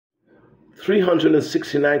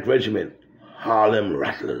369th Regiment, Harlem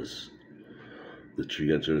Rattlers. The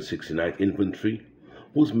 369th Infantry,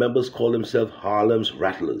 whose members call themselves Harlem's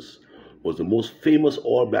Rattlers, was the most famous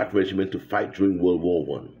all-black regiment to fight during World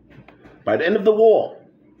War I. By the end of the war,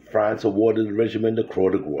 France awarded the regiment the Croix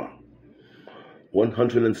de Gloire.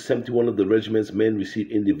 171 of the regiment's men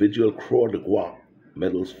received individual Croix de Gloire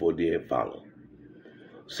medals for their valor.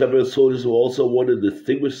 Several soldiers were also awarded the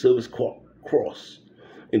Distinguished Service Cross.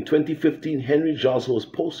 In 2015, Henry Johnson was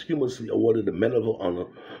posthumously awarded the Medal of Honor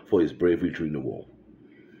for his bravery during the war.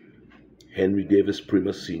 Henry Davis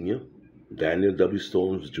Primus Sr., Daniel W.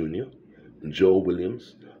 Stones Jr., Joe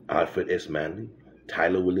Williams, Alfred S. Manley,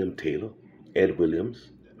 Tyler William Taylor, Ed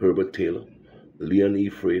Williams, Herbert Taylor, Leon E.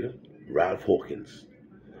 Frater, Ralph Hawkins.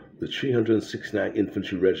 The 369th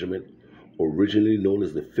Infantry Regiment, originally known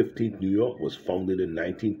as the 15th New York, was founded in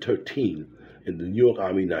 1913 in the New York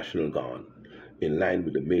Army National Guard, in line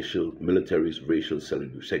with the military's racial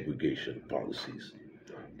segregation policies.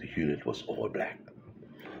 The unit was all black.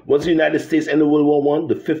 Once the United States ended World War I,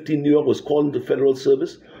 the 15th New York was called into federal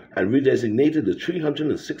service and redesignated the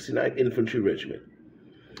 369th Infantry Regiment.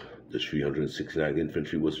 The 369th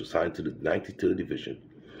Infantry was assigned to the 93rd Division,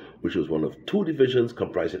 which was one of two divisions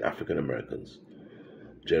comprising African Americans.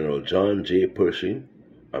 General John J. Pershing,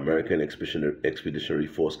 American Expeditionary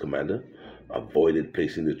Force Commander, avoided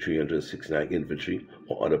placing the 369th Infantry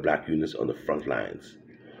or other black units on the front lines,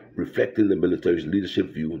 reflecting the military's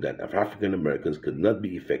leadership view that African Americans could not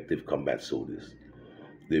be effective combat soldiers.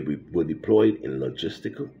 They were deployed in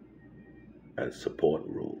logistical and support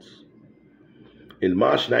roles. In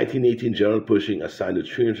March 1918, General Pershing assigned the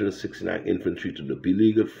 369th Infantry to the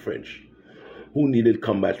beleaguered French, who needed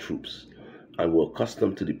combat troops and were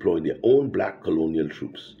accustomed to deploying their own black colonial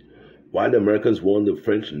troops. While the Americans warned the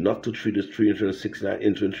French not to treat the 369th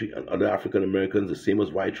Infantry and other African Americans the same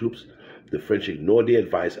as white troops, the French ignored their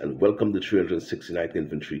advice and welcomed the 369th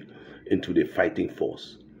Infantry into their fighting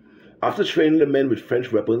force. After training the men with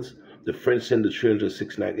French weapons, the French sent the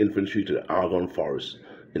 369th Infantry to the Argonne Forest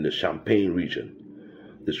in the Champagne region.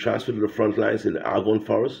 The transfer to the front lines in the Argonne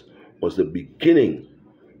Forest was the beginning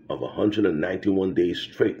of 191 days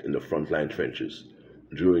straight in the frontline trenches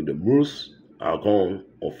during the Meuse-Argonne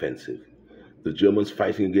offensive. The Germans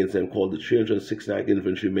fighting against them called the 369th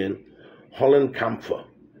Infantrymen Hollenkämpfer,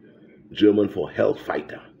 German for Hell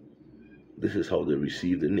Fighter. This is how they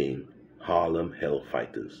received the name Harlem Hell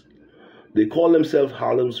Fighters. They call themselves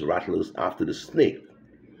Harlem's Rattlers after the snake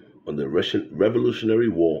on the Revolutionary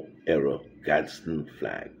War era Gadsden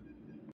flag.